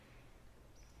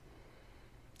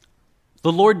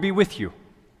The Lord be with you.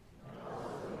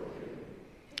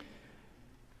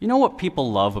 You know what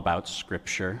people love about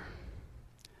Scripture?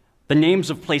 The names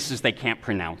of places they can't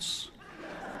pronounce.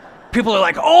 People are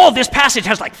like, oh, this passage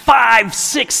has like 5,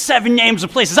 6, 7 names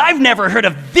of places I've never heard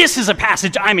of. This is a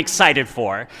passage I'm excited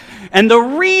for. And the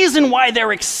reason why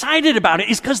they're excited about it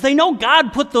is because they know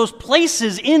God put those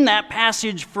places in that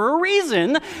passage for a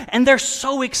reason, and they're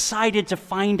so excited to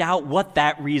find out what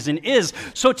that reason is.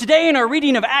 So today in our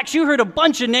reading of Acts, you heard a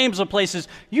bunch of names of places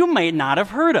you may not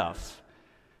have heard of.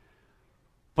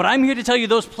 But I'm here to tell you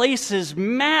those places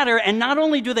matter, and not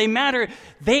only do they matter,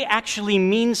 they actually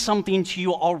mean something to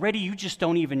you already. You just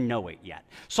don't even know it yet.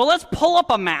 So let's pull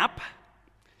up a map.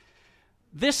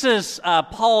 This is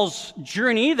Paul's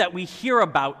journey that we hear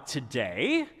about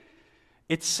today.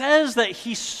 It says that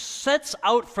he sets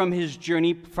out from his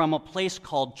journey from a place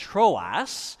called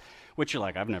Troas, which you're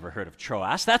like, I've never heard of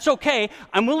Troas. That's okay.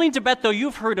 I'm willing to bet, though,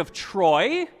 you've heard of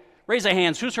Troy. Raise your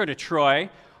hands. Who's heard of Troy?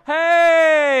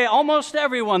 Hey, almost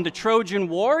everyone. The Trojan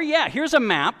War? Yeah, here's a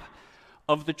map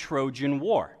of the Trojan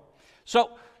War.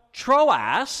 So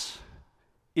Troas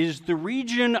is the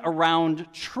region around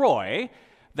Troy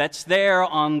that's there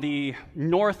on the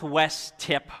northwest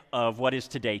tip of what is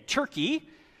today Turkey.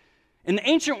 In the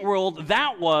ancient world,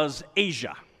 that was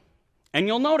Asia. And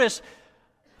you'll notice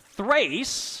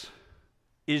Thrace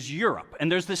is Europe.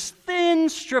 And there's this thin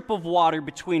strip of water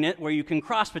between it where you can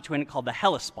cross between it called the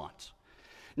Hellespont.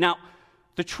 Now,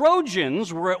 the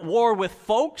Trojans were at war with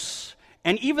folks,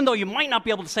 and even though you might not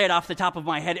be able to say it off the top of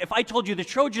my head, if I told you the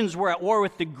Trojans were at war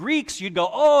with the Greeks, you'd go,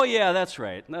 oh yeah, that's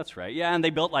right. Yeah, and they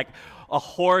built like a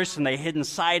horse, and they hid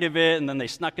inside of it, and then they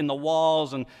snuck in the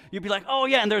walls, and you'd be like, oh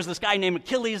yeah, and there's this guy named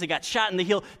Achilles, he got shot in the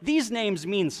heel. These names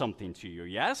mean something to you,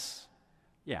 yes?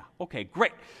 Yeah, okay,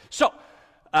 great. So,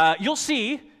 you'll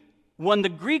see, when the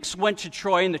Greeks went to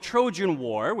Troy in the Trojan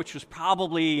War, which was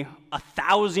probably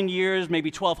 1,000 years, maybe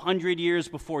 1,200 years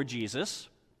before Jesus,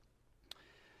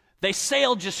 they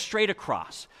sailed just straight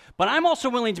across. But I'm also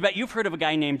willing to bet you've heard of a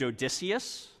guy named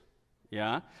Odysseus.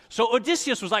 Yeah? So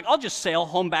Odysseus was like, I'll just sail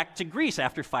home back to Greece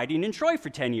after fighting in Troy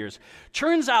for 10 years.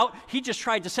 Turns out he just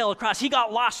tried to sail across. He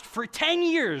got lost for 10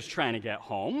 years trying to get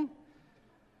home.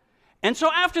 And so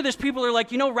after this, people are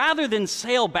like, rather than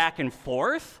sail back and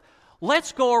forth,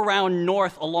 let's go around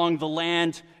north along the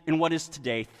land in what is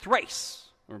today Thrace.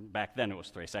 Or back then it was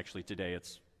Thrace. Actually, today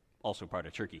it's also part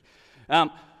of Turkey.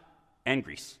 And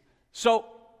Greece. So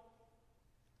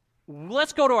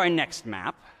let's go to our next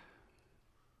map.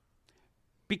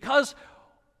 Because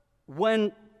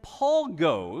when Paul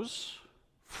goes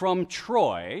from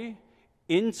Troy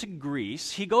into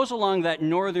Greece, he goes along that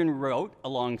northern route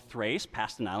along Thrace,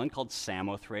 past an island called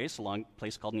Samothrace, along a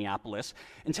place called Neapolis,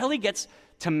 until he gets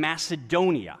to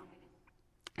Macedonia.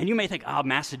 And you may think,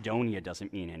 Macedonia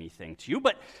doesn't mean anything to you,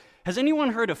 but has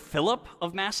anyone heard of Philip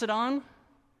of Macedon?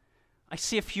 I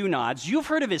see a few nods. You've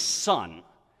heard of his son.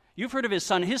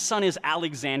 His son is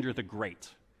Alexander the Great.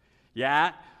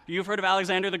 Yeah? You've heard of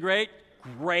Alexander the Great?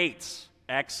 Great.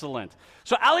 Excellent.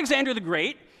 So Alexander the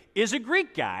Great is a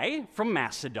Greek guy from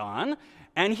Macedon,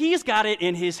 and he's got it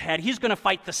in his head. He's going to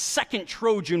fight the Second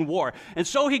Trojan War. And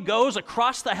so he goes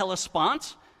across the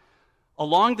Hellespont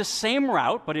along the same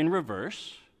route, but in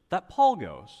reverse, that Paul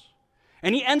goes.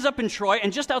 And he ends up in Troy,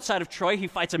 and just outside of Troy, he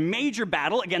fights a major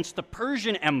battle against the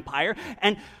Persian Empire,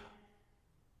 and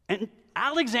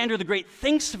Alexander the Great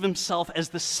thinks of himself as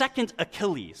the second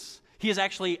Achilles. He is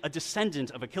actually a descendant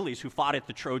of Achilles who fought at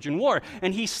the Trojan War,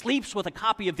 and he sleeps with a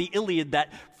copy of the Iliad,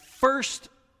 that first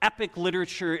epic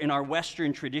literature in our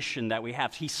Western tradition that we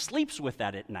have. He sleeps with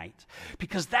that at night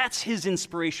because that's his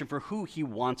inspiration for who he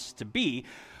wants to be.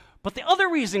 But the other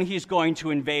reason he's going to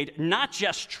invade not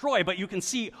just Troy, but you can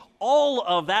see all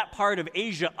of that part of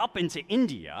Asia up into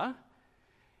India,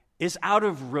 is out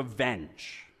of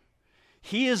revenge.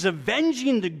 He is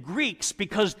avenging the Greeks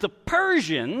because the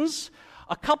Persians,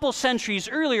 a couple centuries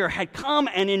earlier, had come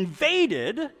and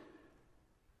invaded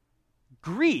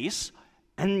Greece.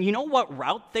 And you know what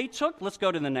route they took? Let's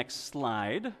go to the next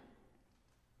slide.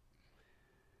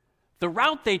 The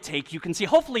route they take, you can see,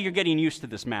 hopefully you're getting used to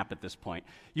this map at this point.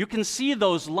 You can see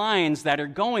those lines that are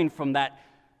going from that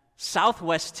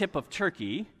southwest tip of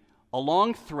Turkey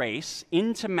along Thrace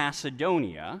into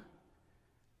Macedonia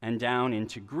and down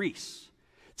into Greece.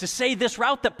 To say this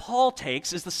route that Paul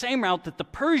takes is the same route that the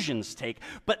Persians take.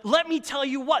 But let me tell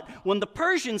you what, when the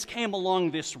Persians came along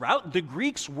this route, the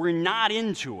Greeks were not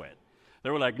into it. They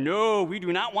were like, no, we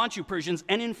do not want you Persians.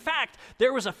 And in fact,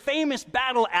 there was a famous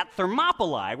battle at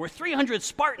Thermopylae where 300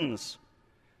 Spartans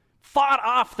fought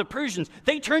off the Persians.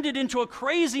 They turned it into a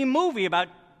crazy movie about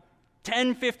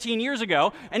 10, 15 years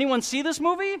ago. Anyone see this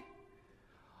movie?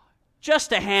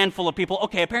 Just a handful of people.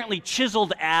 Okay, apparently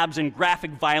chiseled abs and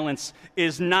graphic violence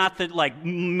is not the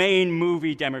main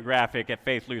movie demographic at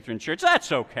Faith Lutheran Church.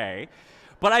 That's okay.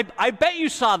 But I bet you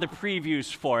saw the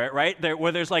previews for it, right?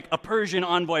 Where there's like a Persian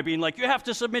envoy being like, you have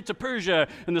to submit to Persia.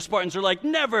 And the Spartans are like,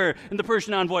 never. And the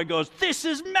Persian envoy goes, this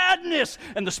is madness.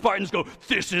 And the Spartans go,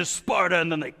 this is Sparta.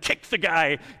 And then they kick the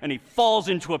guy and he falls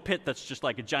into a pit that's just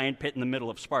like a giant pit in the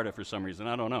middle of Sparta for some reason.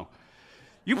 I don't know.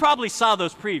 You probably saw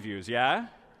those previews, yeah?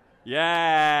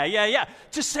 Yeah.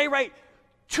 To say, right,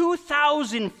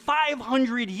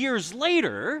 2,500 years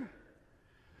later,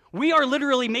 we are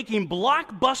literally making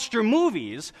blockbuster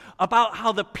movies about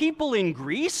how the people in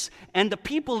Greece and the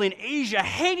people in Asia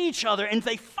hate each other and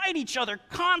they fight each other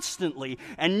constantly.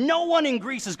 And no one in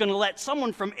Greece is going to let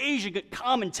someone from Asia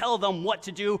come and tell them what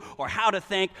to do or how to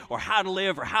think or how to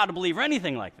live or how to believe or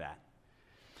anything like that.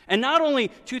 And not only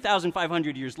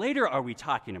 2,500 years later are we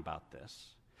talking about this,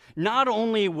 not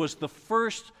only was the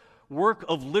first work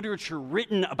of literature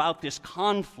written about this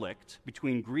conflict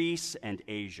between Greece and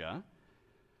Asia,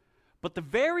 but the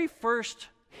very first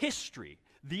history,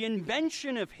 the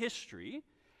invention of history,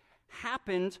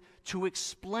 happened to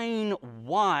explain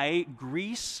why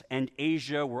Greece and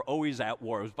Asia were always at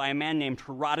war. It was by a man named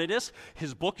Herodotus.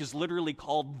 His book is literally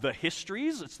called The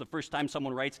Histories. It's the first time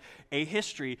someone writes a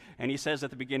history, and he says at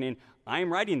the beginning, I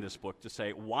am writing this book to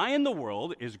say, why in the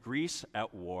world is Greece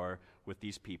at war with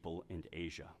these people in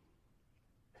Asia?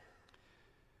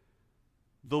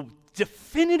 The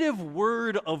definitive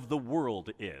word of the world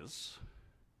is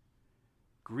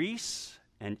Greece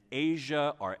and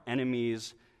Asia are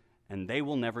enemies and they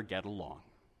will never get along.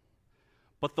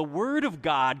 But the word of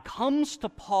God comes to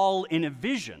Paul in a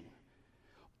vision.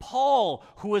 Paul,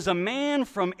 who is a man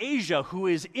from Asia, who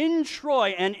is in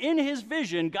Troy, and in his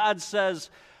vision, God says,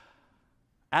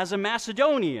 as a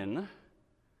Macedonian,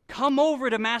 come over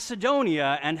to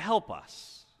Macedonia and help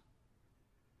us.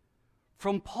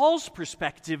 From Paul's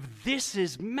perspective, this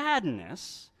is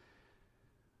madness.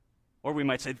 Or we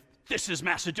might say, this is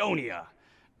Macedonia.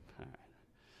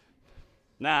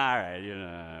 All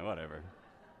right, whatever.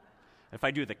 If I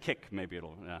do the kick, maybe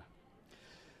it'll,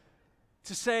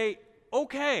 To say,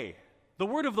 okay, the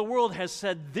word of the world has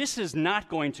said this is not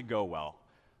going to go well.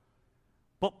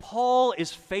 But Paul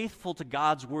is faithful to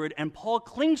God's word, and Paul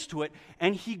clings to it,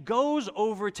 and he goes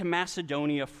over to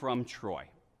Macedonia from Troy.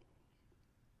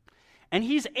 And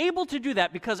he's able to do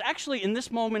that because actually in this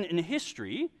moment in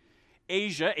history,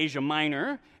 Asia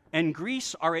Minor, and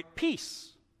Greece are at peace.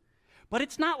 But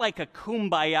it's not like a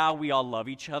kumbaya, we all love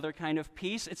each other kind of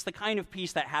peace. It's the kind of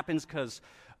peace that happens because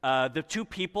the two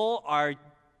people are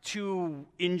too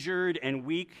injured and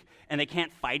weak and they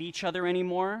can't fight each other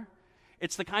anymore.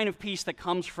 It's the kind of peace that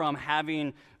comes from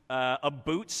having a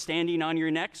boot standing on your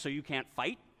neck so you can't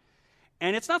fight.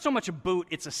 And it's not so much a boot,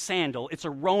 it's a sandal. It's a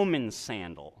Roman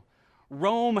sandal.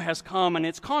 Rome has come and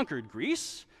it's conquered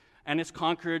Greece, and it's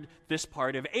conquered this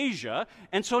part of Asia.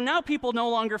 And so now people no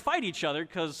longer fight each other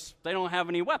because they don't have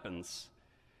any weapons.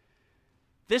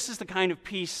 This is the kind of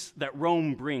peace that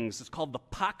Rome brings. It's called the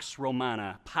Pax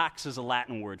Romana. Pax is a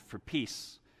Latin word for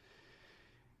peace.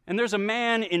 And there's a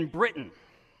man in Britain,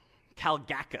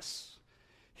 Calgacus.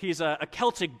 He's a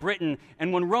Celtic Briton,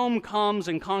 and when Rome comes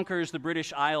and conquers the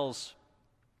British Isles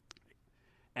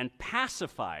and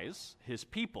pacifies his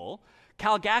people,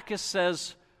 Calgacus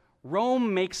says,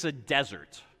 Rome makes a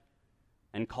desert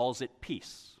and calls it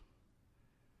peace.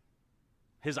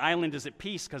 His island is at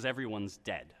peace because everyone's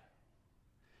dead.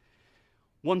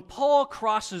 When Paul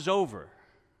crosses over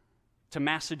to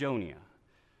Macedonia,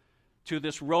 to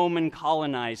this Roman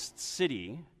colonized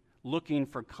city looking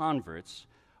for converts,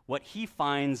 what he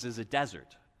finds is a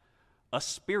desert, a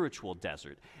spiritual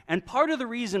desert. And part of the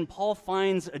reason Paul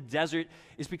finds a desert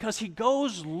is because he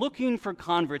goes looking for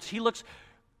converts. He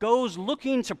goes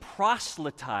looking to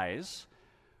proselytize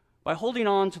by holding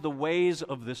on to the ways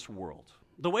of this world.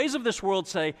 The ways of this world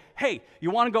say, hey,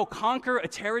 you want to go conquer a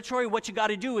territory? What you got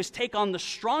to do is take on the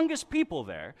strongest people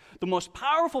there, the most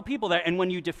powerful people there, and when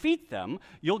you defeat them,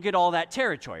 you'll get all that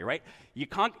territory, right?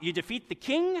 You defeat the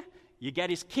king, you get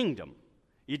his kingdom.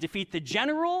 You defeat the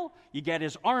general, you get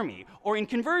his army. Or in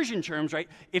conversion terms, right,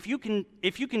 if you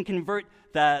can convert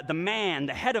the man,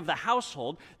 the head of the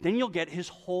household, then you'll get his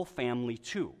whole family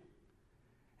too.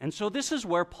 And so this is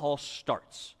where Paul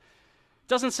starts.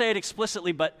 Doesn't say it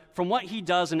explicitly, but from what he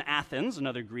does in Athens,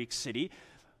 another Greek city,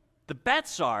 the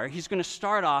bets are he's going to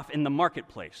start off in the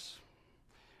marketplace.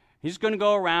 He's going to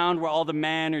go around where all the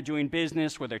men are doing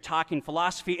business, where they're talking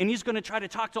philosophy, and he's going to try to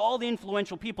talk to all the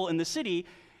influential people in the city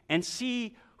and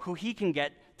see who he can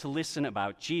get to listen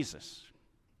about Jesus.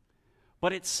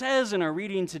 But it says in our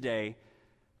reading today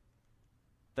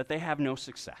that they have no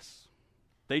success.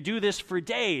 They do this for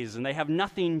days, and they have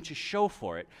nothing to show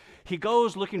for it. He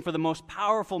goes looking for the most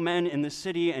powerful men in the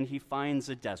city, and he finds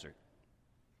a desert.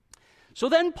 So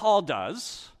then Paul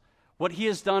does what he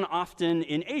has done often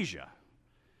in Asia,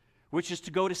 which is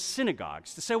to go to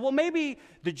synagogues, to say, well, maybe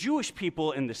the Jewish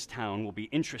people in this town will be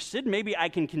interested. Maybe I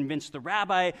can convince the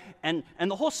rabbi, and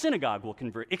the whole synagogue will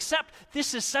convert. Except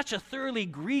this is such a thoroughly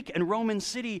Greek and Roman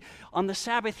city, on the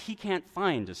Sabbath he can't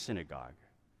find a synagogue.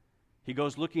 He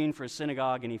goes looking for a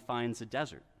synagogue, and he finds a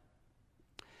desert.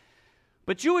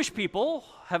 But Jewish people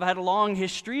have had a long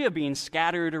history of being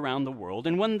scattered around the world,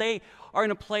 and when they are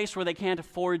in a place where they can't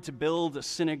afford to build a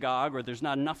synagogue, or there's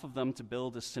not enough of them to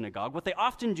build a synagogue, what they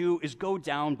often do is go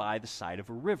down by the side of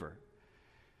a river.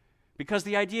 Because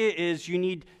the idea is you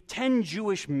need 10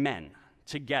 Jewish men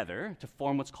together to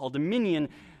form what's called a minyan,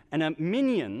 and a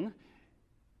minyan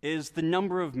is the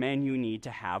number of men you need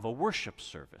to have a worship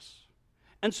service.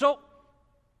 And so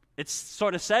it's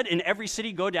sort of said, in every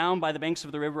city, go down by the banks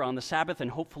of the river on the Sabbath,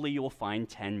 and hopefully you will find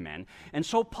 10 men. And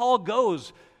so Paul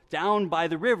goes down by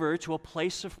the river to a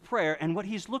place of prayer, and what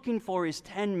he's looking for is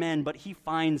 10 men, but he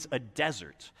finds a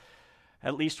desert,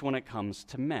 at least when it comes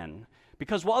to men.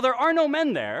 Because while there are no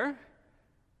men there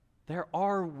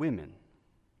are women.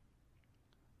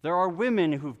 There are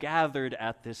women who've gathered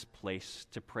at this place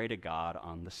to pray to God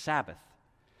on the Sabbath.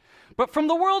 But from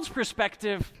the world's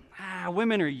perspective,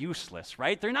 women are useless,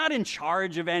 right? They're not in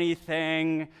charge of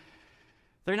anything.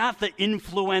 They're not the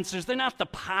influencers. They're not the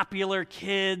popular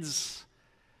kids.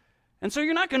 And so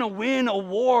you're not going to win a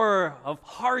war of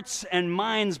hearts and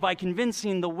minds by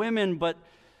convincing the women, but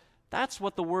that's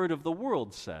what the word of the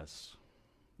world says.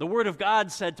 The word of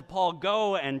God said to Paul,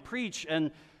 go and preach,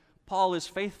 and Paul is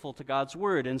faithful to God's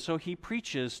word, and so he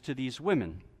preaches to these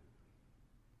women.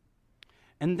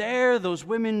 And there, those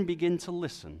women begin to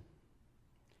listen.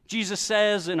 Jesus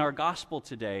says in our gospel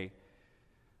today,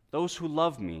 those who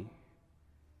love me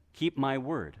keep my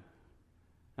word,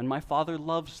 and my Father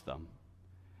loves them,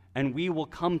 and we will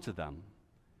come to them,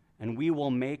 and we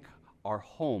will make our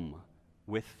home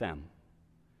with them.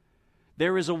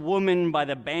 There is a woman by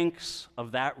the banks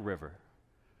of that river,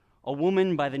 a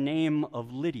woman by the name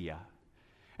of Lydia.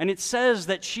 And it says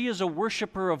that she is a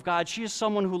worshiper of God. She is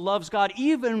someone who loves God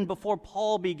even before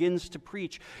Paul begins to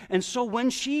preach. And so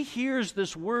when she hears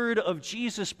this word of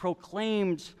Jesus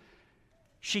proclaimed,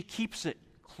 she keeps it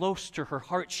close to her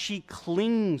heart. She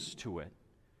clings to it.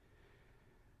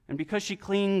 And because she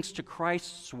clings to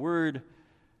Christ's word,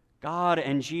 God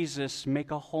and Jesus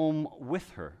make a home with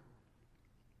her.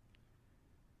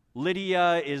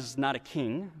 Lydia is not a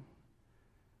king.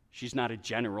 She's not a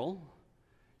general.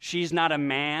 She's not a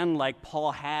man like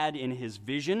Paul had in his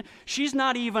vision. She's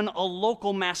not even a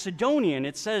local Macedonian.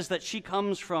 It says that she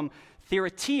comes from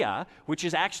Thyatira, which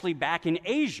is actually back in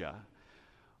Asia.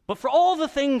 But for all the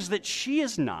things that she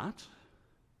is not,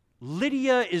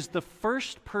 Lydia is the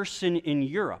first person in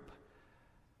Europe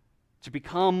to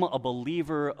become a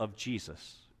believer of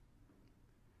Jesus.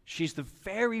 She's the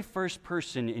very first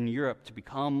person in Europe to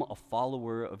become a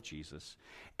follower of Jesus.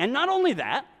 And not only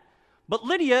that, but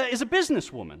Lydia is a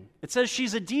businesswoman. It says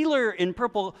she's a dealer in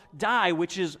purple dye,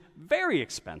 which is very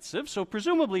expensive, so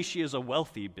presumably she is a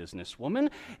wealthy businesswoman.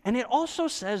 And it also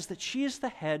says that she is the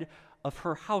head of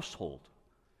her household,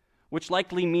 which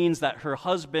likely means that her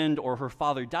husband or her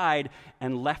father died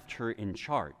and left her in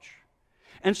charge.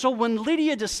 And so when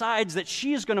Lydia decides that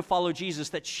she is going to follow Jesus,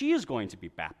 that she is going to be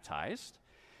baptized,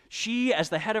 she, as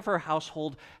the head of her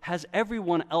household, has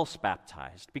everyone else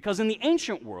baptized. Because in the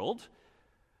ancient world,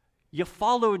 you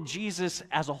followed Jesus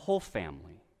as a whole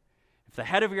family. If the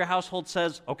head of your household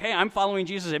says, okay, I'm following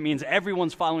Jesus, it means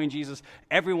everyone's following Jesus,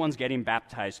 everyone's getting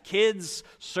baptized. Kids,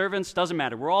 servants, doesn't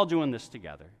matter. We're all doing this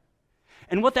together.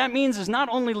 And what that means is not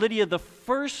only Lydia the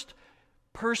first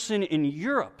person in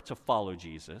Europe to follow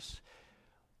Jesus,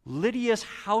 Lydia's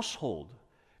household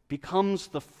becomes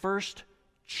the first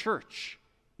church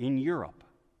in Europe.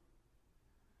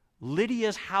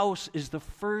 Lydia's house is the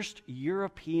first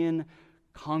European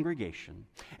congregation.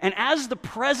 And as the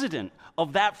president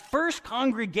of that first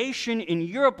congregation in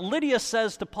Europe, Lydia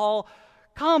says to Paul,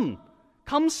 come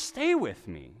stay with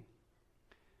me.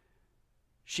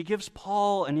 She gives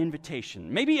Paul an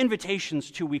invitation. Maybe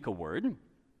invitation's too weak a word,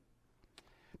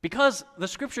 because the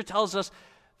scripture tells us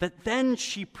that then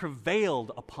she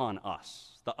prevailed upon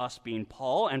us, the us being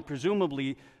Paul, and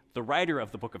presumably the writer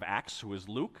of the book of Acts, who is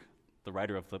Luke, the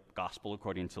writer of the gospel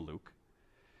according to Luke.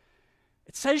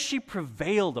 It says she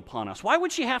prevailed upon us. Why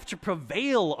would she have to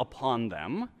prevail upon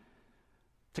them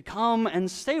to come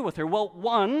and stay with her? Well,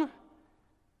 one,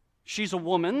 she's a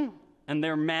woman, and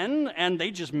they're men, and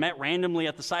they just met randomly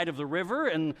at the side of the river,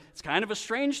 and it's kind of a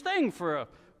strange thing for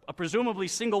a presumably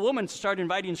single woman to start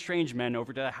inviting strange men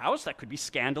over to the house. That could be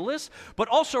scandalous, but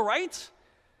also, right?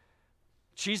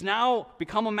 She's now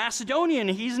become a Macedonian,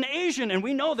 he's an Asian, and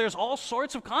we know there's all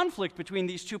sorts of conflict between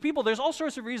these two people. There's all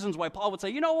sorts of reasons why Paul would say,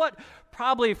 you know what,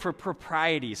 probably for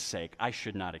propriety's sake, I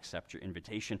should not accept your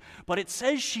invitation. But it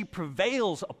says she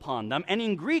prevails upon them, and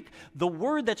in Greek, the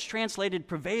word that's translated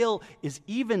prevail is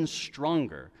even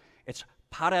stronger. It's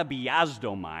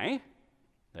parabiazdomai.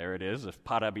 There it is. If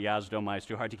parabiazdomai is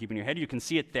too hard to keep in your head, you can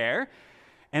see it there.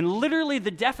 And literally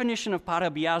the definition of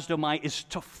parabiazdomai is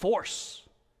to force,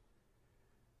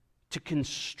 to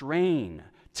constrain,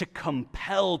 to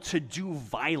compel, to do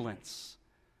violence.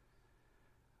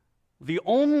 The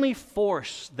only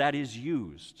force that is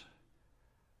used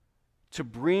to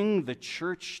bring the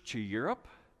church to Europe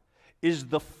is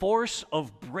the force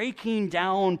of breaking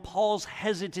down Paul's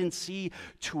hesitancy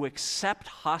to accept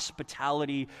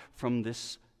hospitality from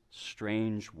this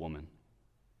strange woman.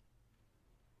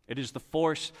 It is the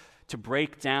force to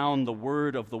break down the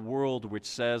word of the world which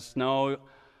says, no,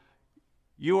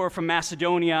 you are from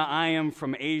Macedonia, I am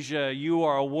from Asia. You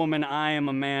are a woman, I am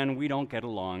a man. We don't get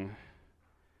along.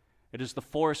 It is the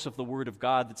force of the Word of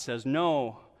God that says,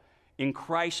 no, in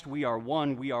Christ we are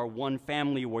one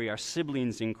family, we are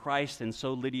siblings in Christ. And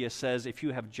so Lydia says, if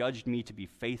you have judged me to be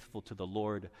faithful to the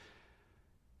Lord,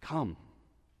 come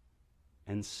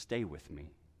and stay with me.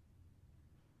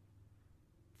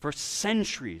 For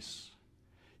centuries,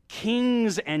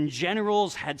 kings and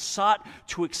generals had sought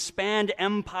to expand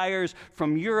empires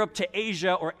from Europe to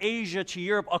Asia or Asia to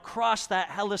Europe across that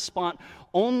Hellespont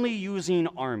only using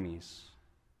armies.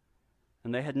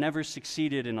 And they had never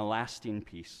succeeded in a lasting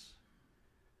peace.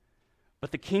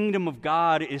 But the kingdom of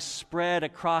God is spread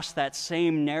across that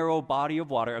same narrow body of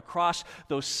water, across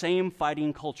those same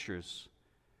fighting cultures,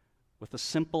 with a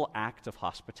simple act of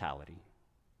hospitality.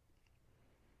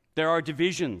 There are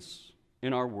divisions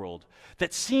in our world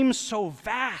that seem so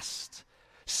vast,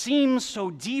 seem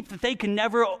so deep that they can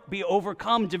never be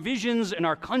overcome. Divisions in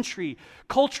our country,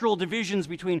 cultural divisions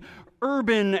between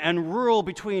urban and rural,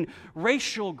 between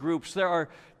racial groups. There are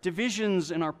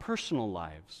divisions in our personal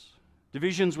lives,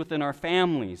 divisions within our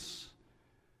families,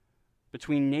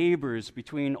 between neighbors,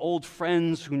 between old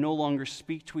friends who no longer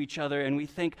speak to each other, and we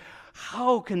think,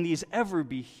 how can these ever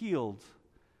be healed?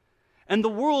 And the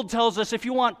world tells us if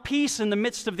you want peace in the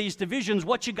midst of these divisions,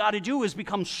 what you got to do is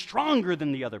become stronger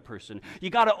than the other person. You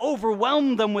got to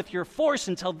overwhelm them with your force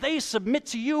until they submit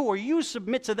to you or you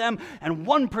submit to them, and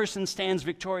one person stands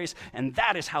victorious, and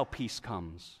that is how peace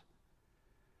comes.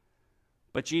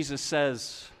 But Jesus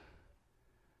says,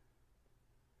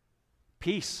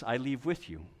 peace I leave with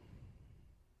you.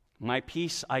 My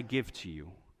peace I give to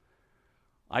you.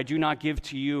 I do not give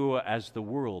to you as the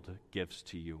world gives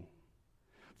to you.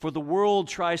 For the world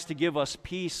tries to give us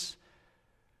peace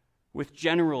with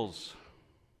generals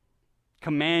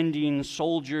commanding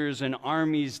soldiers and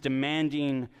armies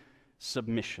demanding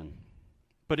submission.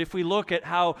 But if we look at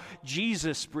how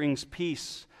Jesus brings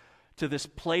peace to this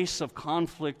place of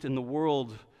conflict in the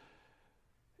world,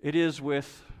 it is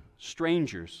with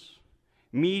strangers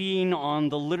meeting on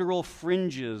the literal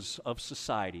fringes of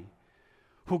society,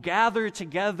 who gather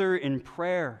together in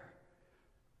prayer,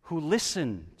 who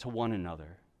listen to one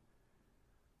another,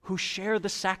 who share the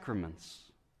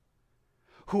sacraments,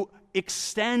 who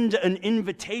extend an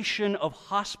invitation of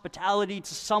hospitality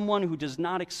to someone who does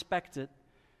not expect it,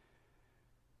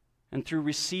 and through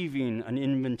receiving an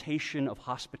invitation of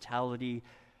hospitality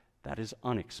that is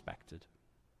unexpected.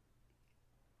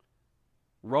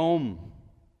 Rome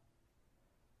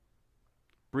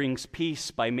brings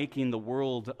peace by making the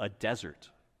world a desert.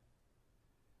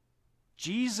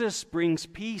 Jesus brings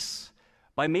peace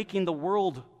by making the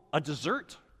world a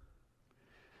dessert.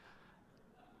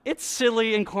 It's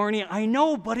silly and corny, I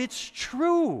know, but it's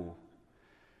true.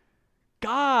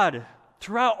 God,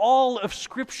 throughout all of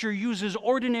Scripture, uses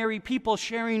ordinary people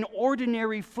sharing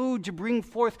ordinary food to bring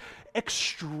forth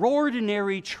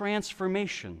extraordinary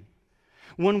transformation.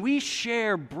 When we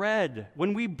share bread,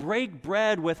 when we break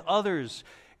bread with others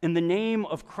in the name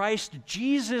of Christ,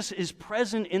 Jesus is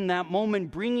present in that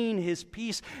moment, bringing his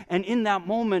peace. And in that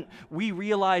moment, we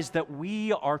realize that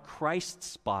we are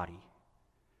Christ's body.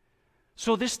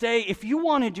 So this day, if you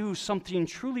want to do something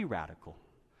truly radical,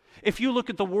 if you look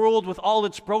at the world with all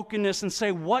its brokenness and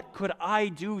say, what could I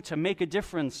do to make a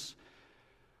difference?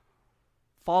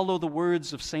 Follow the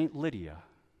words of St. Lydia.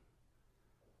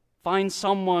 Find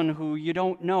someone who you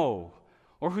don't know,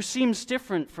 or who seems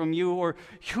different from you, or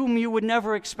whom you would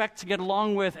never expect to get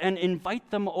along with, and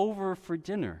invite them over for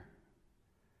dinner.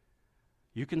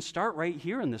 You can start right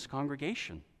here in this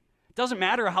congregation. It doesn't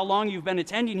matter how long you've been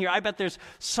attending here. I bet there's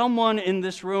someone in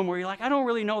this room where you're like, I don't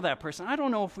really know that person. I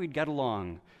don't know if we'd get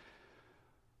along.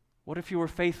 What if you were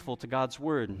faithful to God's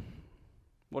word?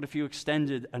 What if you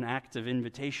extended an act of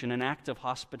invitation, an act of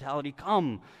hospitality?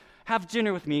 Come, have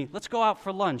dinner with me. Let's go out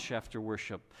for lunch after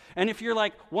worship. And if you're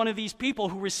like one of these people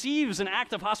who receives an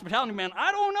act of hospitality, man,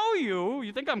 I don't know you.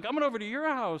 You think I'm coming over to your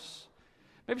house?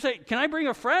 Maybe say, can I bring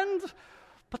a friend?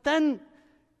 But then,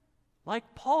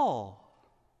 like Paul,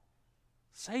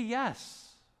 say yes.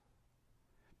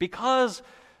 Because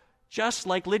just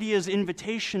like Lydia's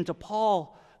invitation to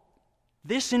Paul,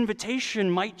 this invitation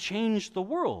might change the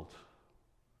world.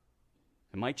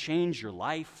 It might change your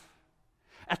life.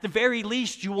 At the very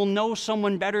least, you will know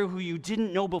someone better who you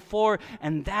didn't know before,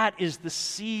 and that is the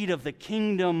seed of the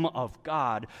kingdom of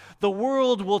God. The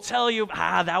world will tell you,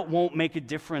 that won't make a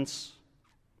difference.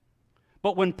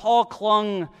 But when Paul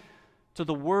clung to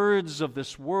the words of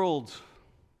this world,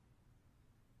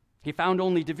 he found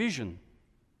only division.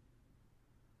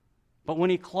 But when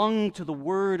he clung to the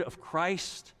word of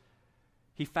Christ,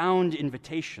 he found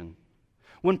invitation.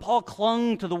 When Paul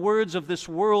clung to the words of this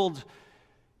world,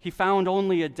 he found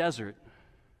only a desert.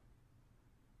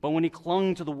 But when he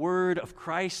clung to the word of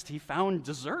Christ, he found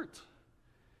dessert.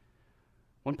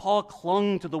 When Paul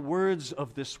clung to the words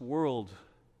of this world,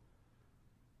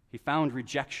 he found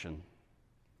rejection.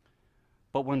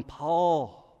 But when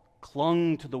Paul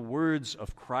clung to the words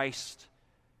of Christ,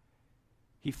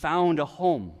 he found a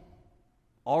home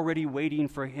already waiting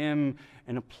for him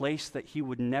in a place that he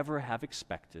would never have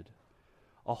expected,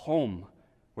 a home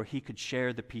where he could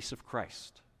share the peace of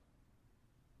Christ.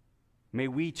 May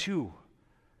we too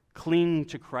cling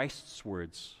to Christ's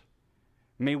words.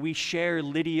 May we share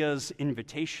Lydia's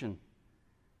invitation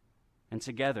and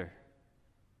together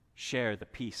share the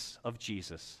peace of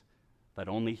Jesus that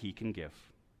only he can give.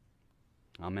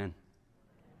 Amen.